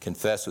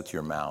 confess with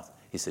your mouth,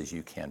 he says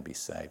you can be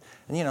saved.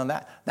 And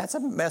that's a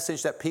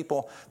message that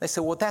people, they say,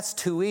 well, that's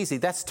too easy,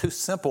 that's too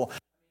simple.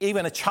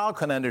 Even a child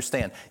can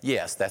understand.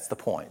 Yes, that's the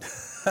point.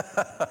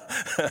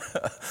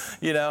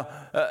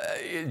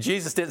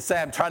 Jesus didn't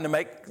say, I'm trying to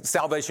make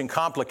salvation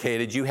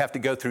complicated. You have to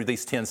go through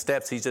these 10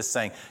 steps. He's just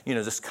saying,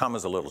 just come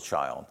as a little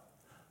child.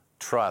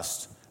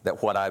 Trust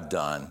that what I've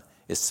done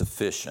is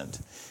sufficient.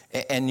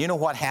 And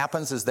what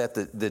happens is that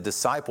the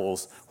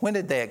disciples, when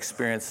did they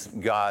experience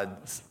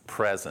God's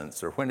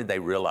presence, or when did they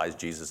realize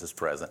Jesus is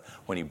present?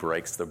 When he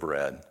breaks the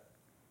bread.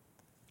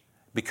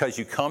 Because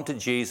you come to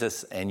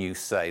Jesus and you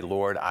say,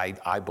 Lord,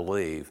 I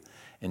believe.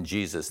 And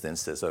Jesus then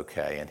says,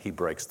 okay, and he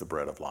breaks the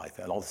bread of life.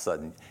 And all of a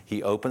sudden,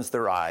 he opens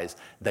their eyes.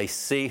 They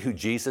see who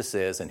Jesus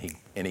is, and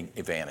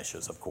he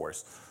vanishes, of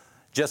course,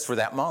 just for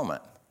that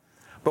moment.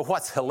 But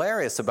what's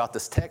hilarious about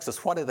this text is,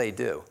 what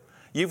do?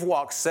 You've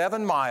walked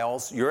 7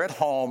 miles, you're at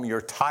home,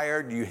 you're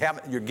tired,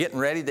 you're getting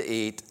ready to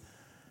eat.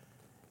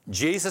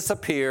 Jesus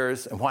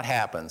appears, and what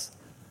happens?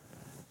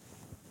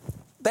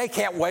 They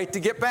can't wait to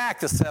get back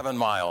to 7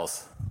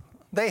 miles.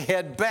 They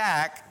head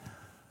back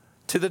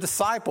to the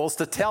disciples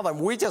to tell them,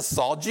 we just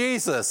saw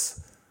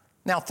Jesus.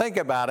 Now think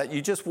about it.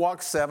 You just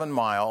walked 7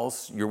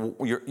 miles.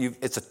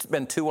 It's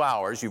been 2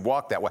 hours. You've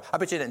walked that way. I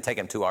bet you didn't take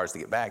them 2 hours to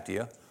get back, do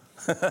you?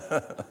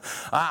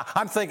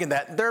 I'm thinking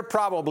that they're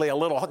probably a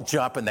little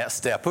jump in that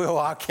step. Oh,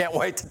 I can't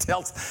wait to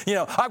tell.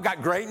 I've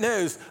got great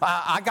news.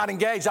 I got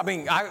engaged.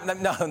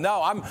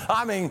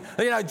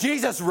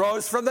 Jesus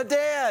rose from the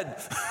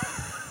dead.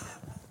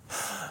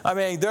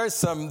 There's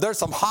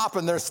some hop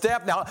in their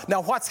step.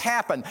 Now what's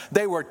happened?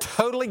 They were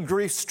totally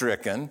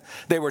grief-stricken.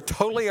 They were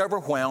totally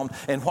overwhelmed.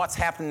 And what's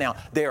happened now?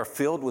 They are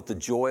filled with the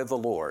joy of the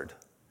Lord.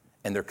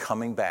 And they're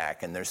coming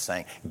back and they're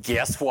saying,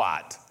 guess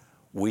what?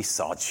 We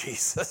saw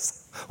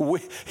Jesus.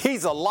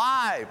 He's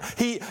alive.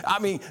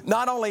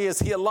 Not only is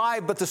he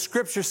alive, but the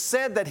scripture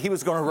said that he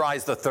was going to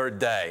rise the third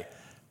day.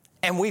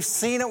 And we've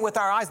seen it with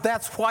our eyes.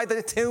 That's why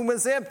the tomb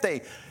is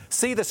empty.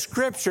 See, the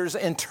scriptures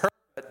interpret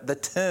the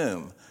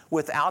tomb.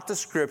 Without the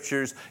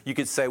scriptures, you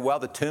could say, well,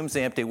 the tomb's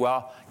empty.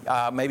 Well,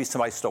 maybe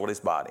somebody stole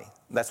his body.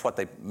 That's what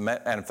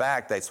and in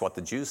fact, that's what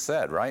the Jews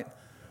said, right?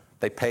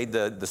 They paid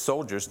the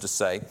soldiers to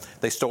say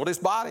they stole his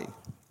body.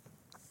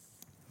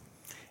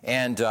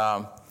 And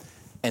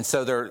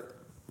so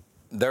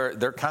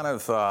they're kind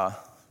of,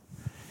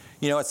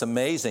 it's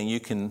amazing. You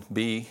can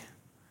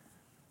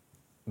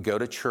go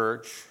to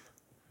church,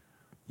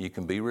 you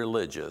can be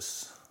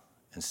religious,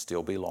 and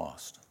still be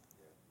lost.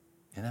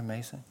 Isn't that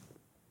amazing?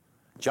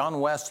 John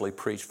Wesley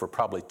preached for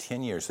probably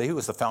 10 years. He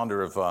was the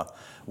founder of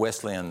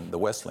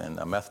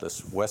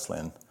Methodist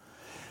Wesleyan.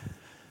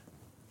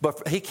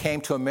 But he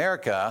came to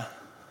America,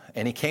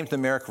 and he came to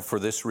America for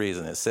this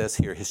reason. It says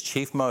here, his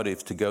chief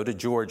motive to go to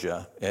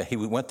Georgia, he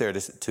went there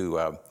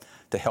to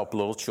help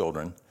little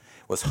children,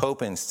 was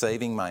hope in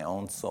saving my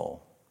own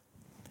soul.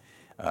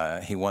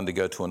 He wanted to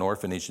go to an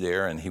orphanage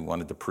there, and he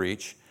wanted to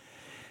preach.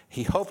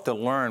 He hoped to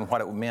learn what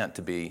it meant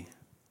to be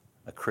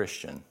a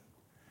Christian.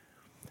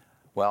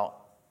 Well,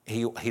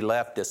 he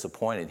left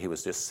disappointed. He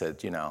was just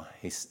said,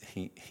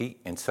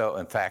 and so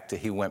in fact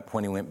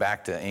when he went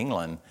back to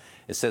England,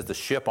 it says the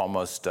ship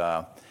almost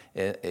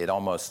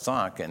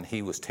sunk, and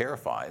he was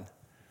terrified.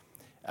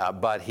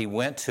 But he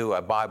went to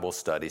a Bible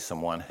study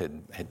someone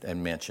had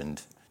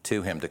mentioned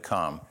to him to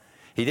come.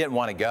 He didn't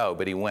want to go,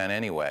 but he went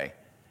anyway.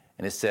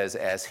 And it says,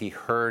 as he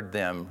heard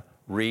them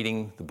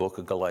reading the book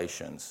of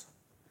Galatians,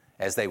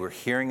 as they were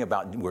hearing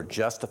about we're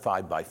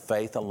justified by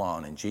faith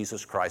alone in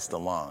Jesus Christ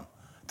alone,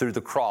 through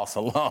the cross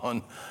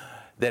alone,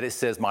 that it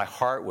says, my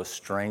heart was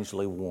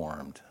strangely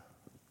warmed.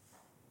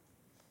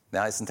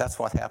 Now, isn't that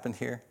what happened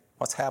here?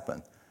 What's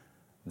happened?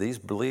 These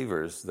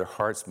believers, their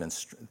hearts been,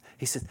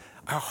 he said,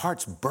 our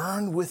hearts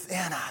burned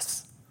within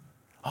us.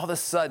 All of a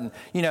sudden,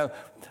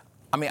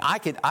 I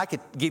could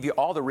give you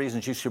all the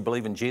reasons you should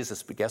believe in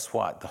Jesus, but guess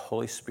what? The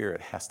Holy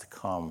Spirit has to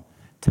come,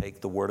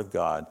 take the Word of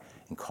God,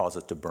 and cause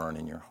it to burn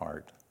in your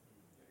heart.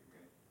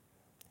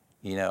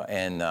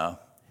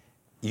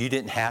 You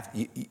didn't have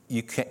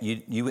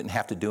you wouldn't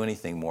have to do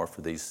anything more for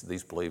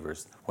these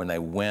believers. When they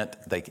went,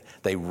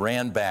 they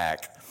ran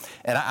back,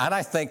 and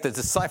I think the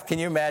disciples. Can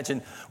you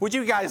imagine? Would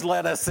you guys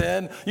let us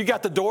in? You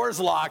got the doors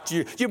locked.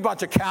 You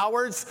bunch of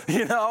cowards,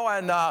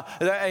 and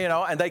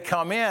they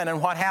come in,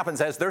 and what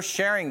happens as they're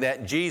sharing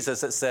that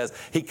Jesus? It says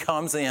he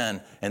comes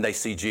in, and they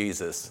see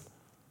Jesus.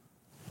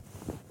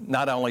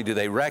 Not only do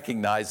they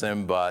recognize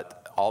him,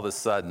 but all of a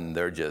sudden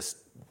they're just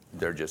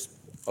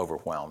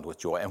overwhelmed with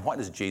joy. And what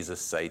does Jesus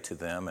say to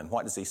them? And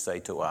what does he say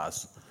to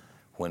us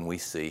when we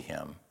see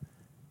him?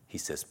 He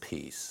says,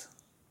 peace.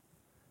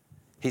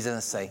 He's going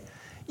to say,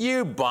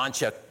 you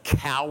bunch of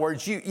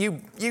cowards,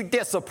 you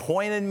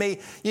disappointed me.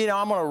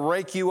 I'm going to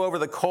rake you over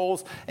the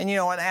coals. And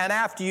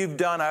after you've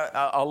done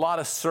a lot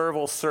of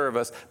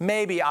service,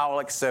 maybe I'll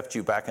accept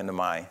you back into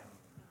my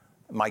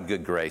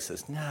good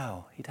graces.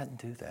 No, he doesn't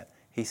do that.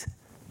 He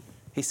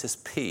says,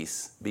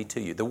 peace be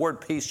to you. The word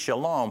peace,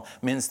 shalom,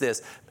 means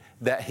this.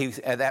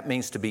 That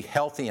means to be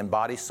healthy in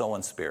body, soul,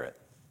 and spirit.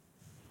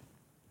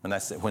 And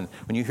that's when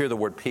you hear the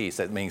word peace,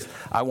 that means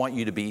I want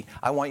you to be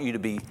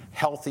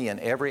healthy in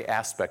every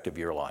aspect of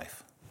your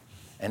life.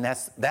 And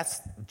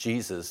that's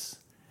Jesus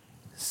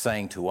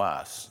saying to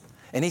us.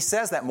 And he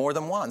says that more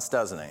than once,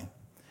 doesn't he?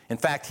 In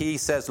fact, he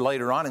says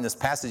later on in this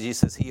passage, he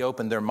says he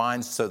opened their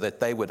minds so that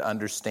they would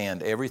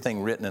understand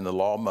everything written in the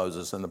law of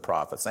Moses and the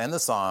prophets and the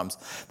Psalms,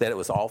 that it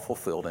was all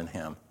fulfilled in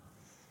him.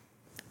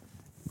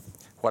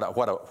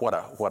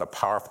 What a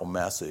powerful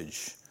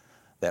message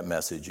that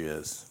message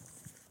is.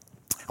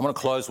 I'm going to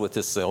close with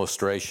this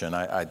illustration.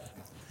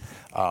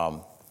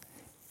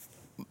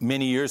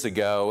 Many years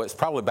ago, it's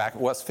probably back.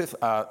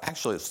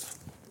 Actually, it's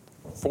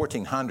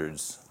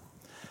 1400s.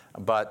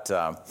 But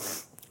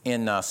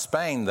in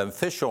Spain, the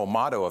official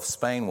motto of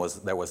Spain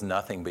was there was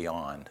nothing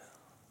beyond.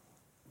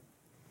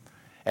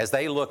 As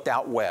they looked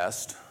out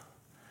west,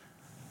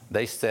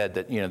 they said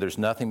that there's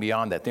nothing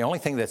beyond that. The only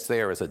thing that's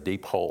there is a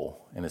deep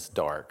hole, and it's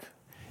dark.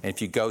 And if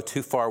you go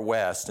too far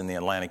west in the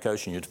Atlantic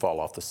Ocean, you'd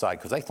fall off the side,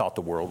 because they thought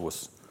the world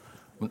was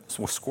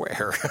was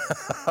square.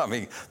 I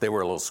mean, they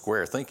were a little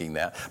square thinking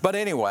that. But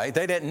anyway,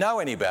 they didn't know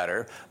any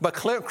better. But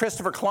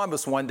Christopher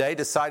Columbus one day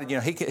decided,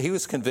 he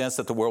was convinced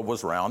that the world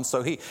was round.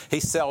 So he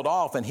sailed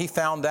off, and he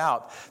found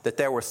out that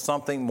there was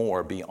something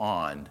more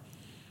beyond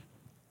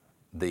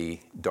the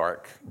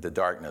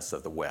darkness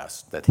of the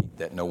West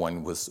that no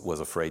one was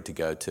afraid to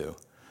go to.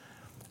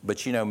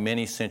 But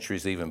many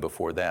centuries even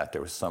before that,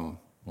 there was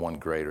someone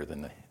greater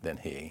than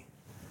he.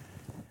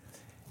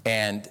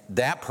 And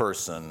that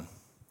person,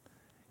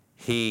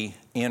 he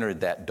entered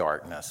that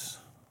darkness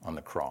on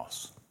the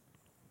cross.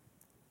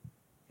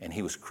 And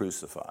he was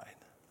crucified.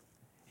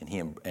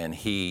 And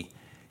he,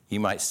 you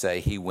might say,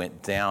 he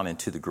went down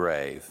into the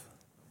grave.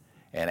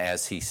 And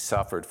as he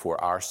suffered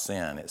for our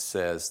sin, it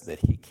says that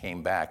he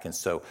came back. And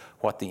so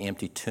what the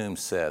empty tomb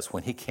says,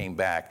 when he came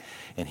back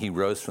and he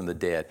rose from the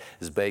dead,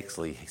 is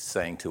basically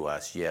saying to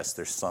us, yes,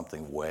 there's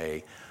something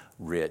way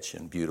rich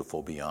and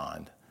beautiful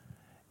beyond.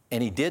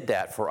 And he did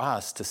that for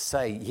us to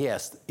say,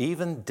 yes,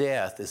 even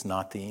death is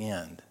not the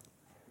end.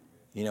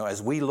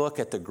 As we look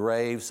at the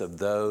graves of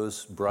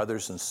those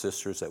brothers and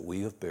sisters that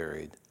we have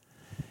buried,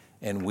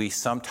 and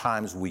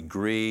sometimes we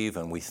grieve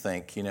and we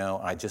think,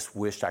 I just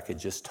wish I could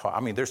just talk.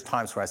 I mean, there's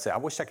times where I say, I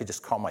wish I could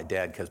just call my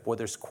dad because, boy,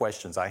 there's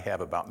questions I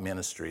have about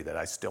ministry that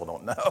I still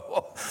don't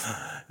know.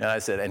 And I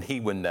said, and he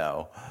would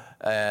know.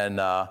 And,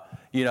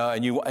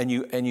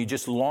 and you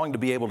just long to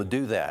be able to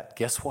do that.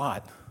 Guess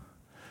what?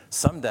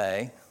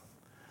 Someday,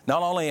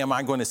 not only am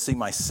I going to see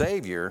my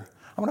Savior,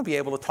 I'm going to be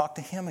able to talk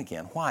to him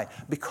again. Why?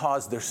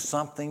 Because there's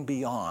something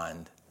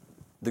beyond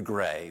the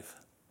grave.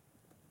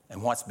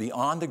 And what's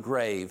beyond the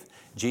grave,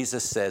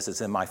 Jesus says,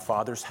 is in my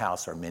Father's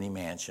house are many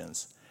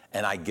mansions.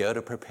 And I go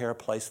to prepare a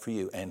place for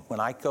you. And when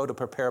I go to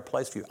prepare a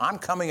place for you, I'm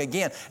coming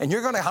again. And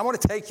I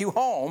want to take you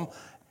home,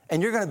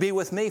 and you're going to be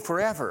with me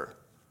forever.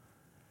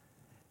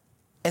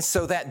 And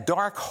so that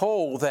dark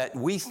hole that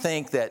we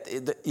think that,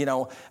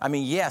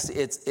 yes,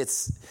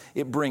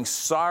 it brings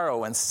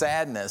sorrow and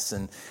sadness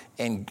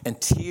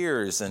and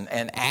tears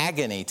and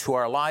agony to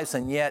our lives.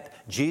 And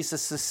yet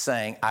Jesus is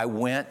saying, I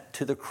went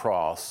to the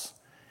cross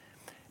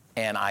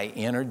and I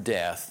entered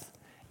death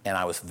and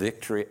I was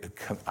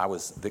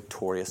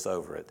victorious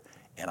over it.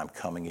 And I'm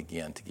coming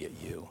again to get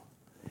you.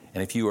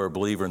 And if you are a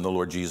believer in the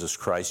Lord Jesus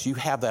Christ, you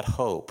have that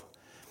hope.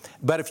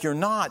 But if you're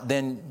not,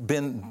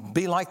 then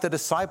be like the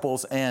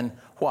disciples and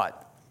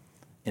what?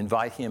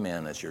 Invite him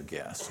in as your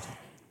guest.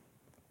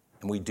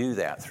 And we do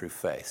that through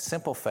faith.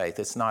 Simple faith.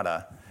 It's not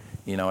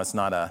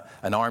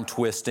an arm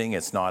twisting.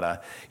 It's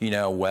not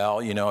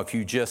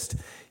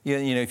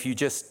if you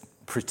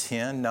just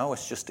pretend. No,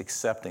 it's just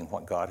accepting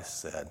what God has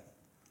said.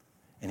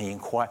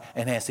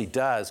 And as he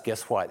does,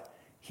 guess what?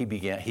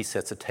 He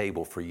sets a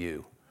table for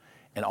you.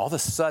 And all of a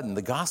sudden,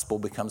 the gospel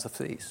becomes a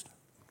feast.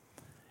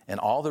 And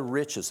all the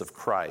riches of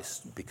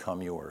Christ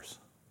become yours.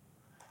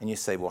 And you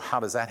say, well, how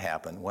does that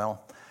happen?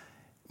 Well,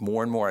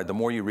 more and more, the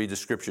more you read the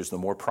Scriptures, the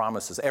more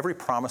promises. Every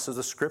promise of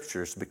the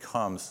Scriptures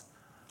becomes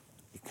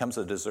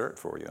a dessert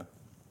for you.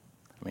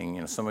 I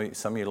mean, some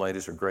of you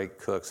ladies are great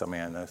cooks. I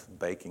mean,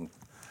 baking.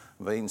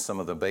 I've eaten some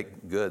of the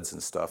baked goods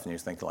and stuff, and you're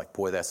thinking like,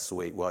 boy, that's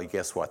sweet. Well,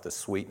 guess what? The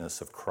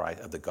sweetness of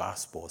Christ, of the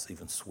gospel, is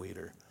even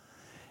sweeter.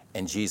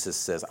 And Jesus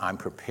says, I've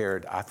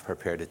prepared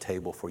a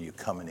table for you.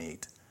 Come and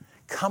eat.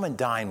 Come and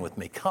dine with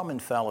me. Come and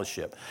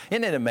fellowship.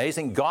 Isn't it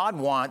amazing? God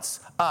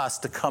wants us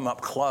to come up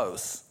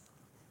close.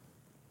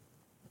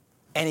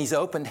 And he's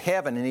opened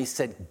heaven and he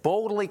said,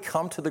 boldly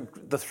come to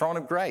the throne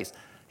of grace.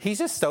 He's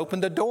just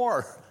opened the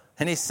door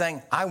and he's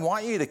saying, I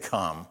want you to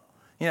come.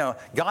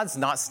 God's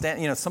not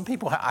standing. Some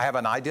people, I have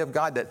an idea of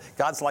God that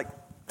God's like,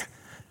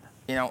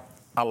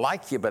 I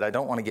like you, but I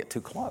don't want to get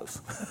too close.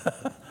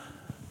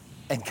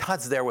 And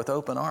God's there with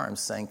open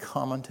arms saying,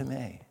 come unto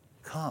me.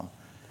 Come.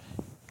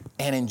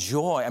 And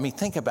enjoy. I mean,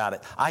 think about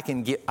it. I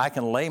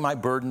can lay my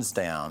burdens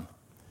down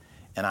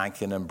and I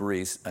can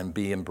embrace and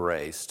be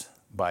embraced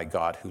by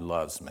God who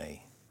loves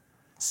me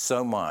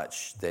so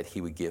much that he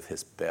would give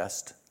his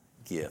best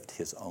gift,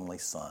 his only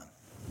son,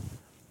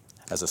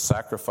 as a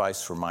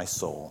sacrifice for my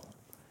soul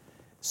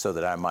so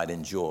that I might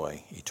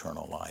enjoy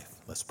eternal life.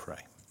 Let's pray.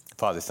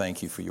 Father,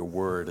 thank you for your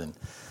word. And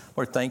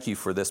Lord, thank you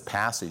for this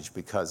passage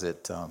because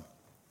it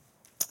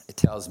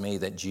tells me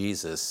that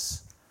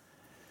Jesus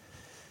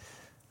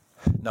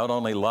not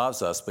only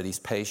loves us, but he's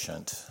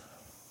patient.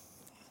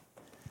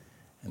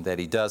 And that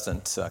he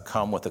doesn't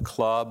come with a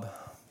club,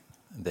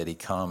 that he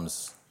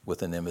comes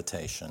with an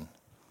invitation.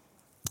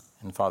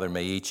 And Father,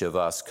 may each of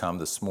us come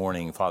this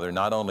morning, Father,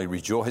 not only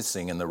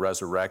rejoicing in the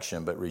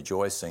resurrection, but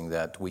rejoicing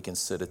that we can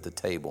sit at the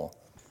table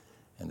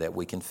and that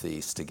we can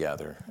feast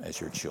together as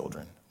your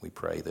children. We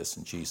pray this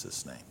in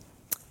Jesus' name.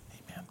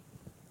 Amen.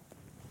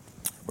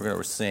 We're going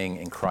to sing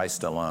In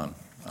Christ Alone.